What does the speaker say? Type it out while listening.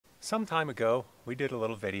Some time ago, we did a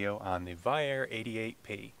little video on the Viair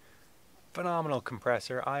 88P. Phenomenal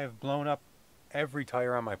compressor. I have blown up every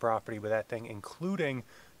tire on my property with that thing, including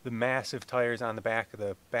the massive tires on the back of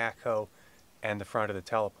the backhoe and the front of the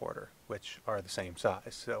teleporter, which are the same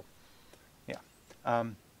size. So, yeah.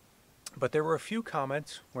 But there were a few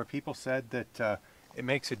comments where people said that it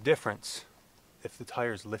makes a difference if the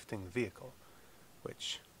tire's lifting the vehicle,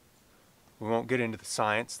 which we won't get into the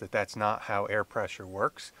science that that's not how air pressure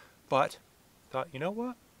works, but thought, you know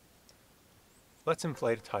what? Let's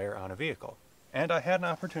inflate a tire on a vehicle. And I had an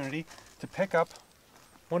opportunity to pick up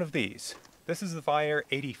one of these. This is the Viair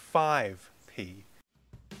 85P.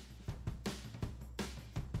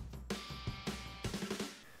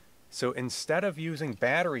 So instead of using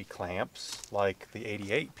battery clamps like the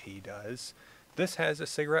 88P does, this has a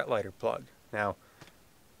cigarette lighter plug. Now,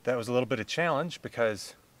 that was a little bit of a challenge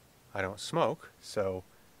because I don't smoke, so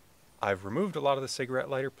I've removed a lot of the cigarette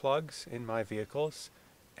lighter plugs in my vehicles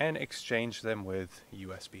and exchanged them with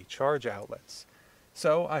USB charge outlets.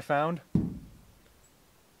 So I found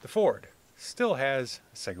the Ford still has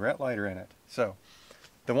a cigarette lighter in it. So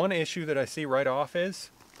the one issue that I see right off is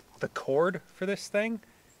the cord for this thing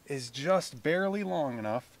is just barely long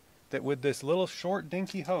enough that with this little short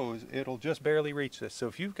dinky hose, it'll just barely reach this. So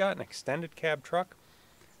if you've got an extended cab truck,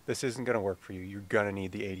 this isn't going to work for you. You're going to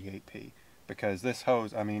need the 88P because this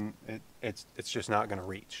hose, I mean, it's just not going to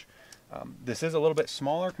reach. This is a little bit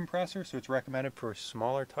smaller compressor, so it's recommended for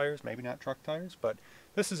smaller tires, maybe not truck tires, but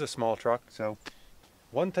this is a small truck. So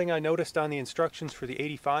one thing I noticed on the instructions for the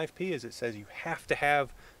 85P is it says you have to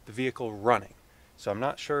have the vehicle running. So I'm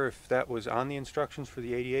not sure if that was on the instructions for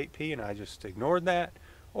the 88P and I just ignored that,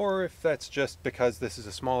 or if that's just because this is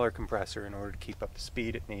a smaller compressor. In order to keep up the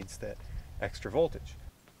speed, it needs that extra voltage.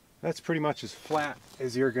 That's pretty much as flat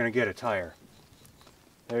as you're going to get a tire.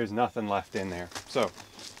 There's nothing left in there. So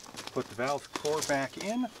put the valve core back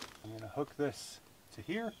in. I'm going to hook this to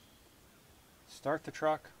here, start the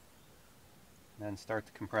truck, and then start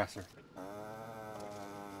the compressor.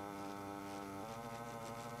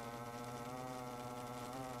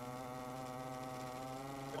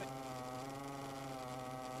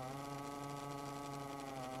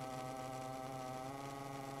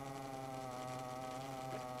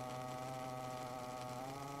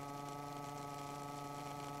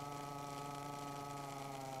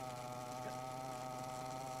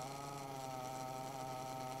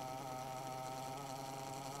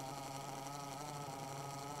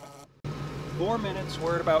 4 minutes,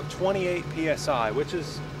 we're at about 28 psi, which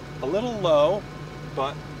is a little low,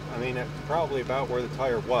 but I mean, it's probably about where the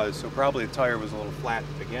tire was, so probably the tire was a little flat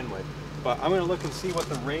to begin with. But I'm going to look and see what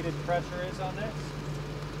the rated pressure is on this.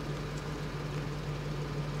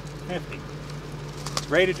 50. It's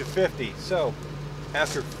rated to 50. So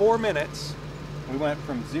after 4 minutes, we went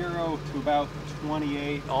from 0 to about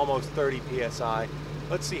 28, almost 30 psi.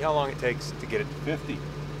 Let's see how long it takes to get it to 50.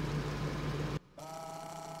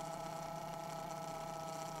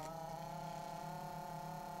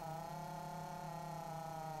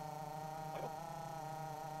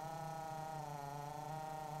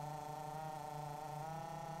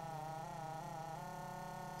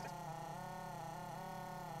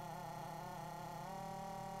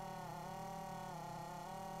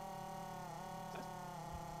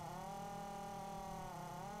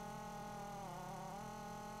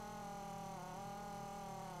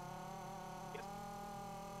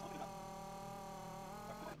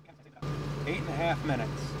 Eight and a half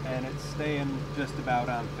minutes, and it's staying just about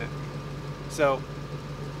on 50. So,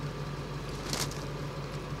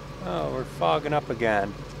 oh, we're fogging up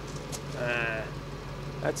again.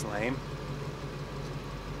 That's lame.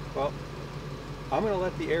 Well, I'm going to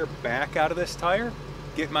let the air back out of this tire,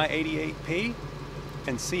 get my 88P,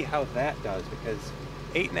 and see how that does, because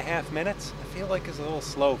 8.5 minutes, I feel like is a little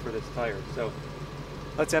slow for this tire. So,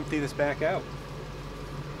 let's empty this back out.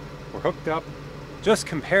 We're hooked up. Just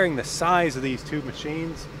comparing the size of these two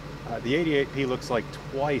machines, the 88P looks like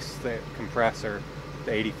twice the compressor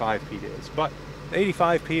the 85P is. But the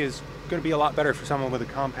 85P is going to be a lot better for someone with a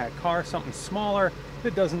compact car, something smaller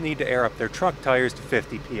that doesn't need to air up their truck tires to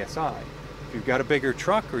 50 psi. If you've got a bigger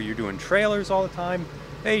truck or you're doing trailers all the time,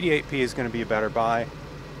 the 88P is going to be a better buy.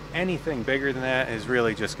 Anything bigger than that is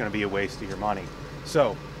really just going to be a waste of your money.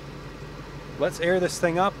 So let's air this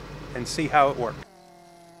thing up and see how it works.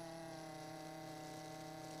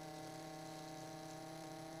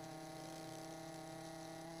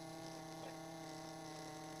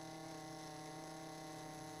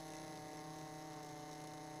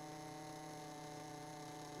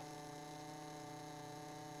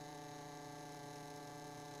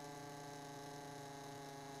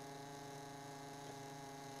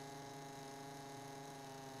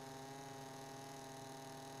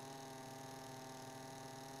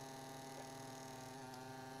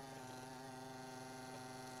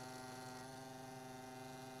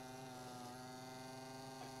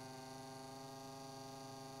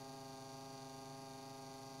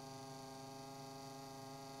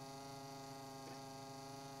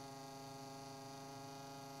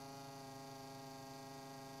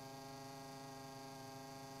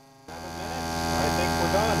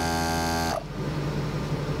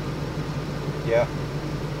 yeah,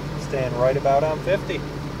 staying right about on 50.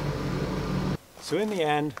 So in the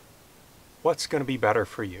end, what's going to be better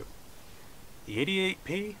for you? The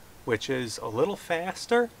 88P, which is a little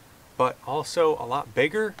faster, but also a lot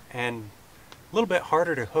bigger and a little bit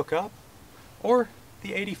harder to hook up, or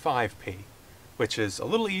the 85P, which is a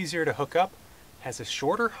little easier to hook up, has a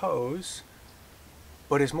shorter hose,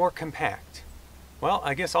 but is more compact. Well,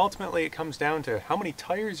 I guess ultimately it comes down to how many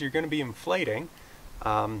tires you're going to be inflating,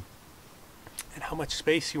 and how much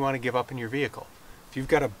space you want to give up in your vehicle. If you've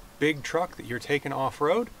got a big truck that you're taking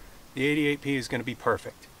off-road, the 88P is going to be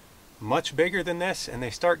perfect. Much bigger than this, and they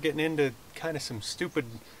start getting into kind of some stupid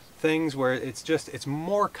things where it's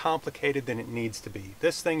more complicated than it needs to be.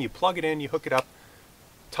 This thing, you plug it in, you hook it up,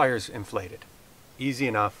 tires inflated. Easy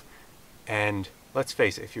enough. And let's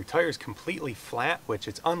face it, if your tire's completely flat, which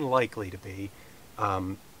it's unlikely to be,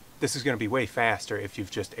 this is going to be way faster. If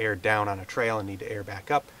you've just aired down on a trail and need to air back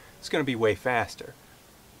up, it's going to be way faster.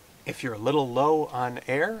 If you're a little low on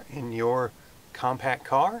air in your compact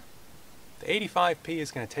car, the 85P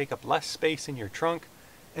is going to take up less space in your trunk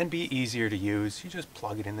and be easier to use. You just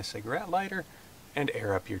plug it in the cigarette lighter and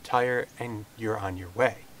air up your tire and you're on your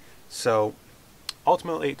way. So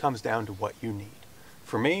ultimately it comes down to what you need.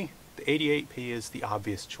 For me, the 88P is the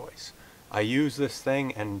obvious choice. I use this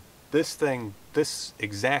thing, and this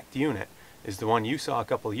exact unit is the one you saw a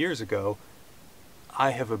couple of years ago.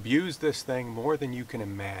 I have abused this thing more than you can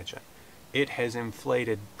imagine. It has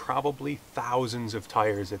inflated probably thousands of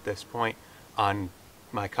tires at this point on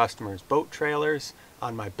my customers' boat trailers,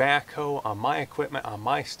 on my backhoe, on my equipment, on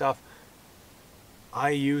my stuff.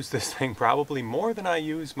 I use this thing probably more than I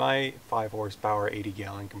use my 5 horsepower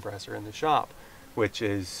 80-gallon compressor in the shop, which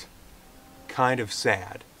is kind of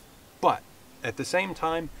sad. But at the same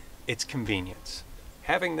time, it's convenience.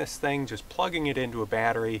 Having this thing, just plugging it into a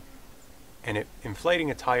battery and it inflating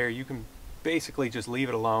a tire, you can basically just leave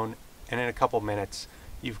it alone, and in a couple minutes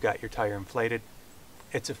you've got your tire inflated.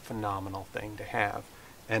 It's a phenomenal thing to have.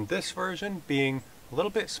 And this version, being a little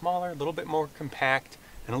bit smaller, a little bit more compact,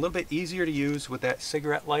 and a little bit easier to use with that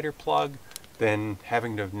cigarette lighter plug than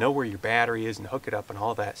having to know where your battery is and hook it up and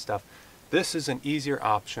all that stuff, this is an easier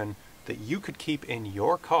option that you could keep in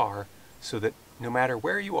your car, so that no matter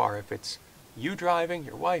where you are, if it's you driving,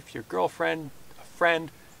 your wife, your girlfriend, a friend,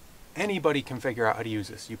 anybody can figure out how to use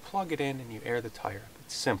this. You plug it in and you air the tire.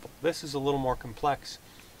 It's simple. This is a little more complex,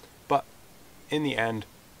 but in the end,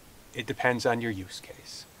 it depends on your use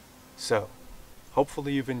case. So,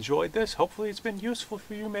 hopefully you've enjoyed this. Hopefully it's been useful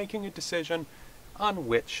for you making a decision on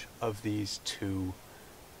which of these two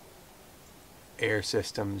air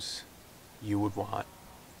systems you would want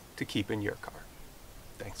to keep in your car.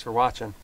 Thanks for watching.